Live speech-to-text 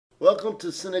Welcome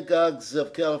to Synagogues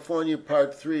of California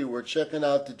Part 3. We're checking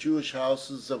out the Jewish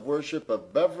houses of worship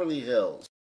of Beverly Hills.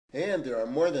 And there are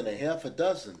more than a half a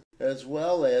dozen, as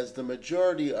well as the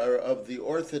majority are of the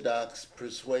Orthodox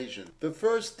persuasion. The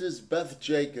first is Beth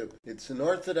Jacob. It's an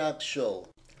Orthodox shul.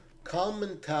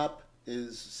 Kalman Top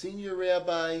is senior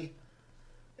rabbi,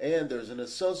 and there's an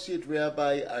associate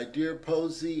rabbi, Idir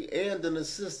Posey, and an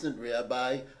assistant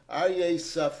rabbi, Aryeh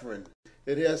Sufrin.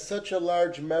 It has such a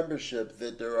large membership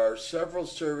that there are several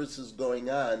services going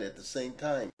on at the same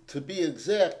time. To be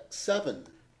exact, 7.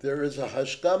 There is a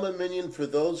Hashkama minyan for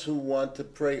those who want to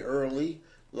pray early,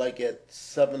 like at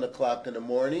 7 o'clock in the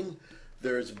morning.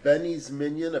 There's Benny's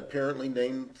minyan, apparently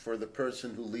named for the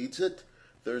person who leads it.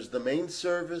 There's the main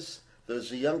service. There's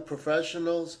the young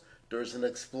professionals. There's an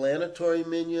explanatory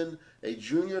minyan, a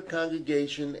junior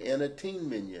congregation, and a teen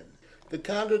minyan. The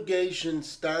congregation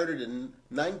started in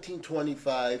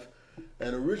 1925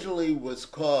 and originally was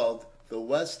called the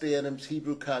West Adams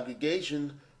Hebrew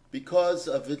Congregation because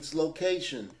of its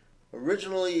location.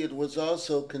 Originally, it was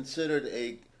also considered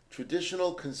a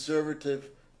traditional conservative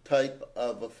type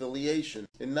of affiliation.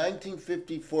 In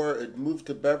 1954, it moved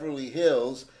to Beverly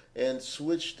Hills and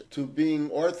switched to being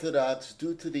Orthodox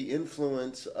due to the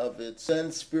influence of its then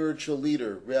spiritual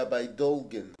leader, Rabbi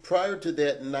Dolgin. Prior to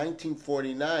that, in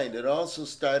 1949, it also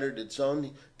started its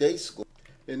own day school.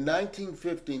 In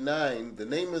 1959, the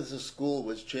name of the school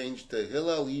was changed to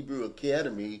Hillel Hebrew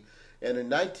Academy, and in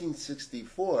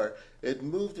 1964, it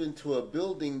moved into a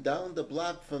building down the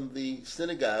block from the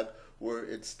synagogue where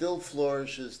it still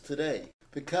flourishes today.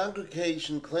 The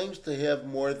congregation claims to have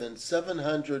more than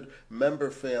 700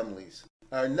 member families.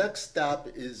 Our next stop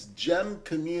is Gem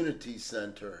Community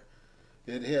Center.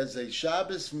 It has a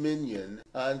Shabbos minyan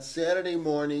on Saturday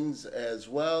mornings as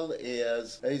well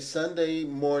as a Sunday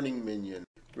morning minyan.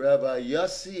 Rabbi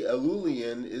Yossi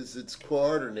Alulian is its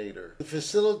coordinator. The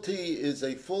facility is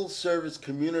a full-service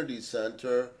community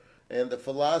center, and the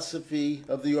philosophy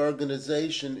of the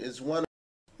organization is one.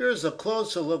 Here's a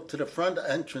closer look to the front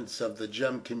entrance of the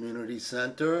Gem Community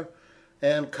Center,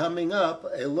 and coming up,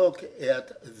 a look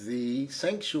at the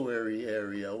sanctuary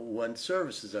area when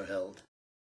services are held.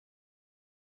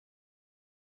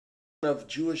 Of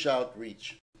Jewish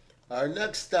outreach. Our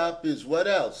next stop is what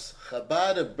else?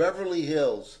 Chabad of Beverly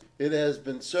Hills. It has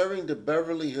been serving the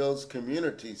Beverly Hills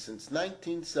community since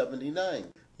 1979.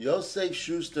 Yosef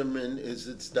Schusterman is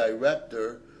its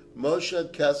director.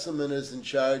 Moshe Kesselman is in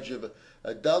charge of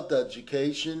adult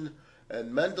education,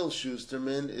 and Mendel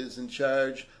Schusterman is in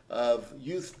charge of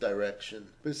youth direction.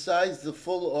 Besides the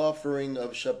full offering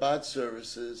of Shabbat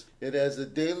services, it has a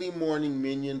daily morning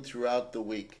minyan throughout the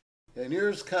week. And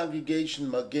here's Congregation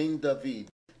Magen David.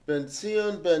 Ben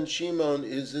Zion Ben Shimon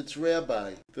is its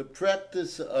rabbi. The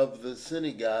practice of the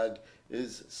synagogue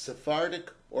is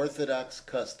Sephardic Orthodox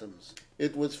customs.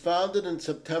 It was founded in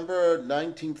September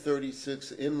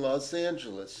 1936 in Los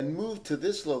Angeles and moved to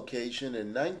this location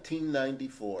in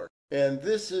 1994. And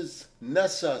this is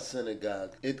Nessa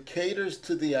Synagogue. It caters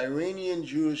to the Iranian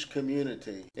Jewish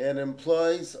community and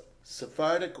employs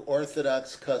Sephardic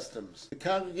Orthodox customs. The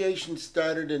congregation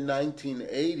started in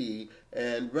 1980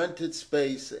 and rented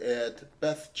space at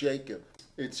Beth Jacob.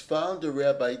 Its founder,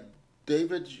 Rabbi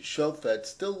David Shofet,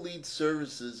 still leads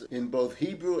services in both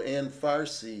Hebrew and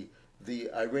Farsi,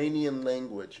 the Iranian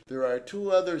language. There are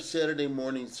 2 other Saturday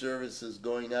morning services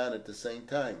going on at the same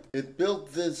time. It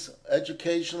built this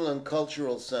educational and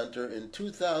cultural center in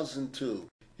 2002.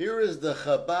 Here is the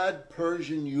Chabad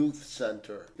Persian Youth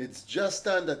Center. It's just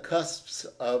on the cusps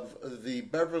of the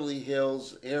Beverly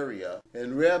Hills area,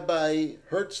 and Rabbi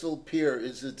Herzl Peer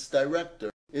is its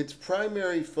director. Its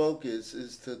primary focus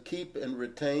is to keep and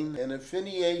retain an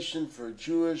affiliation for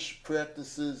Jewish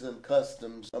practices and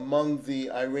customs among the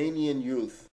Iranian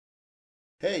youth.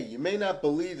 Hey, you may not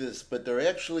believe this, but there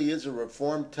actually is a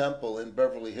Reformed temple in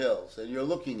Beverly Hills, and you're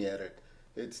looking at it.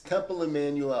 It's Temple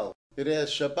Emmanuel. It has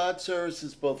Shabbat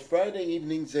services both Friday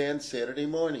evenings and Saturday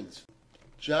mornings.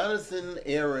 Jonathan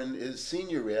Aaron is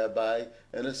senior rabbi,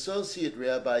 and associate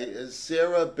rabbi is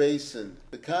Sarah Basin.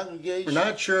 The congregation... We're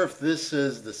not sure if this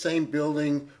is the same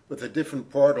building with a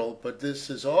different portal, but this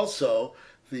is also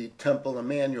the Temple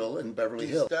Emmanuel in Beverly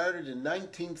Hills. It started in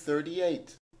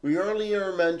 1938. We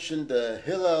earlier mentioned the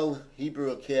Hillel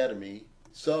Hebrew Academy,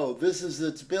 so this is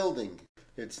its building.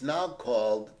 It's now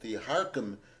called the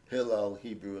Harkham Hillel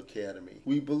Hebrew Academy.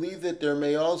 We believe that there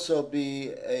may also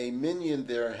be a minyan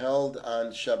there held on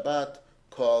Shabbat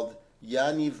called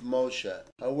Yaniv Moshe.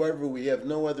 However, we have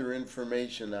no other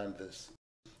information on this.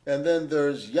 And then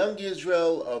there's Young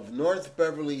Israel of North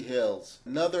Beverly Hills,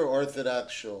 another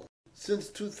Orthodox shul. Since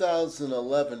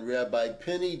 2011, Rabbi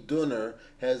Penny Dunner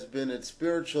has been its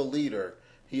spiritual leader.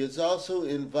 He is also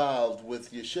involved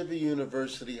with Yeshiva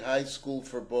University High School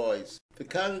for Boys. The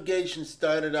congregation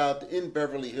started out in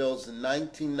Beverly Hills in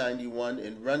 1991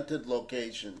 in rented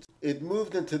locations. It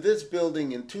moved into this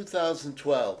building in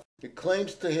 2012. It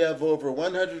claims to have over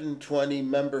 120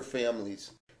 member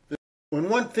families. When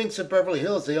one thinks of Beverly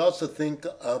Hills, they also think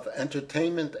of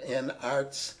entertainment and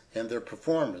arts and their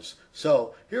performers.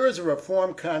 So here is a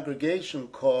Reformed congregation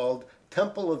called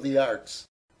Temple of the Arts.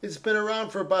 It's been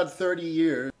around for about 30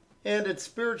 years, and its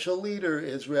spiritual leader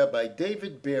is Rabbi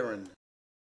David Barron.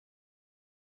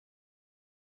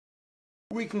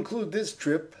 We conclude this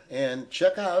trip, and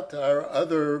check out our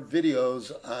other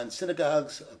videos on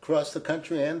synagogues across the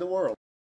country and the world.